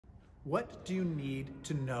What do you need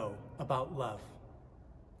to know about love?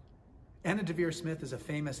 Deavere Smith is a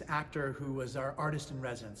famous actor who was our artist in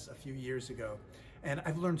residence a few years ago. And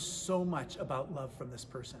I've learned so much about love from this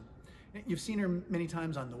person. You've seen her many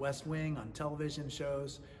times on The West Wing, on television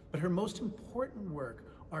shows, but her most important work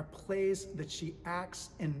are plays that she acts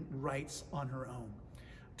and writes on her own.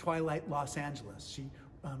 Twilight Los Angeles, she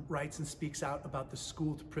writes and speaks out about the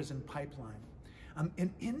school to prison pipeline.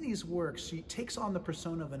 And in these works, she takes on the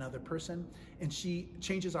persona of another person, and she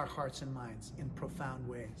changes our hearts and minds in profound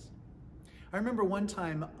ways. I remember one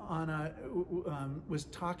time Anna was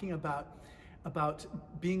talking about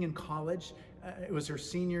being in college. It was her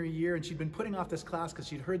senior year, and she'd been putting off this class because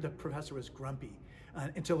she'd heard the professor was grumpy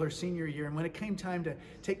until her senior year. And when it came time to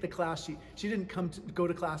take the class, she didn't go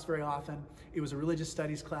to class very often. It was a religious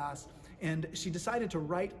studies class. And she decided to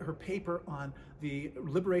write her paper on the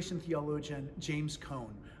liberation theologian James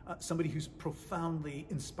Cone, somebody who's profoundly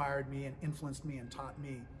inspired me and influenced me and taught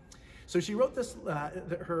me. So she wrote this,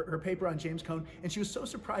 her paper on James Cone, and she was so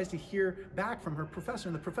surprised to hear back from her professor,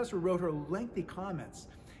 and the professor wrote her lengthy comments.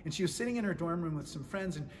 And she was sitting in her dorm room with some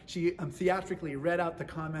friends, and she theatrically read out the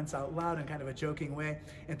comments out loud in kind of a joking way.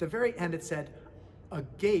 And at the very end it said,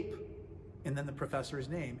 "Agape," and then the professor's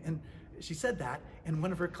name. And she said that, and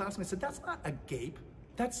one of her classmates said, "That's not agape,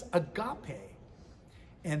 that's agape."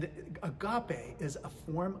 And agape is a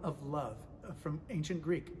form of love from ancient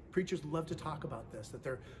Greek. Preachers love to talk about this, that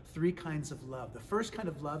there are three kinds of love. The first kind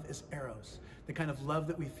of love is eros, the kind of love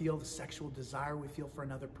that we feel, the sexual desire we feel for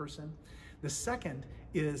another person. The second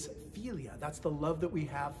is philia, that's the love that we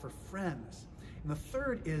have for friends. And the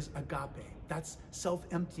third is agape, that's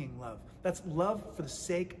self-emptying love. That's love for the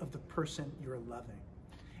sake of the person you're loving.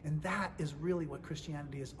 And that is really what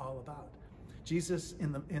Christianity is all about. Jesus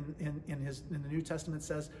in the New Testament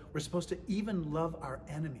says we're supposed to even love our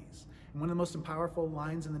enemies. And one of the most powerful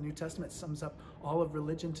lines in the New Testament sums up all of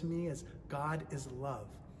religion to me is God is love.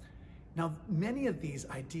 Now, many of these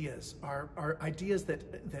ideas are ideas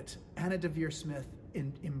that Anna Deavere Smith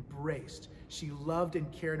embraced. She loved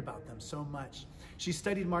and cared about them so much. She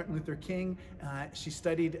studied Martin Luther King, she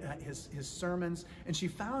studied his sermons, and she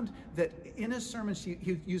found that in his sermons he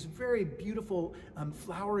used very beautiful,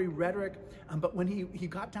 flowery rhetoric, but when he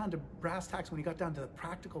got down to brass tacks, when he got down to the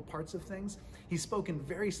practical parts of things, he spoke in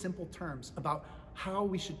very simple terms about how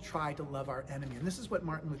we should try to love our enemy. And this is what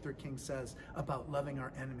Martin Luther King says about loving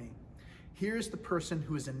our enemy. Here's the person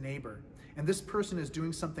who is a neighbor, and this person is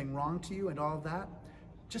doing something wrong to you and all that.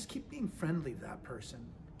 Just keep being friendly to that person.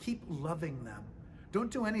 Keep loving them. Don't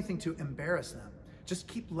do anything to embarrass them. Just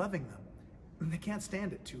keep loving them. And they can't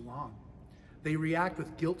stand it too long. They react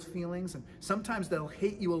with guilt feelings, and sometimes they'll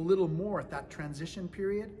hate you a little more at that transition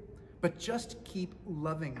period, but just keep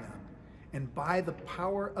loving them. And by the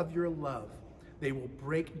power of your love, they will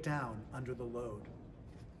break down under the load.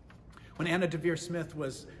 When Anna Deavere Smith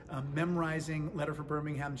was memorizing Letter for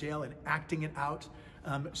Birmingham Jail and acting it out,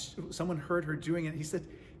 someone heard her doing it. He said,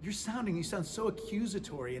 you sound so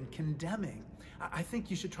accusatory and condemning. I think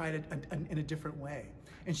you should try it in a different way.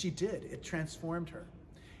 And she did. It transformed her.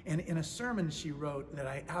 And in a sermon she wrote that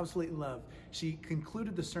I absolutely love, she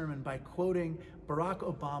concluded the sermon by quoting Barack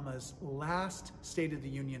Obama's last State of the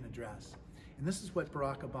Union address. And this is what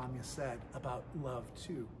Barack Obama said about love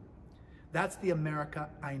too. That's the America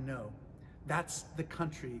I know. That's the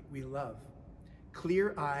country we love.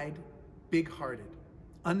 Clear-eyed, big-hearted,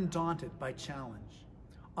 undaunted by challenge,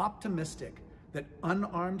 optimistic that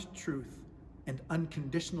unarmed truth and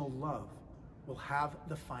unconditional love will have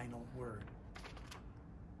the final word.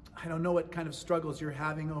 I don't know what kind of struggles you're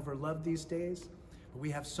having over love these days, but we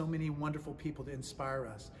have so many wonderful people to inspire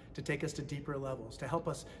us, to take us to deeper levels, to help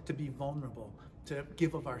us to be vulnerable, to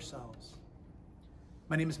give of ourselves.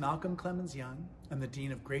 My name is Malcolm Clemens Young. I'm the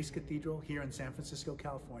Dean of Grace Cathedral here in San Francisco,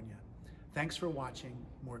 California. Thanks for watching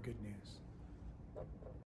More Good News.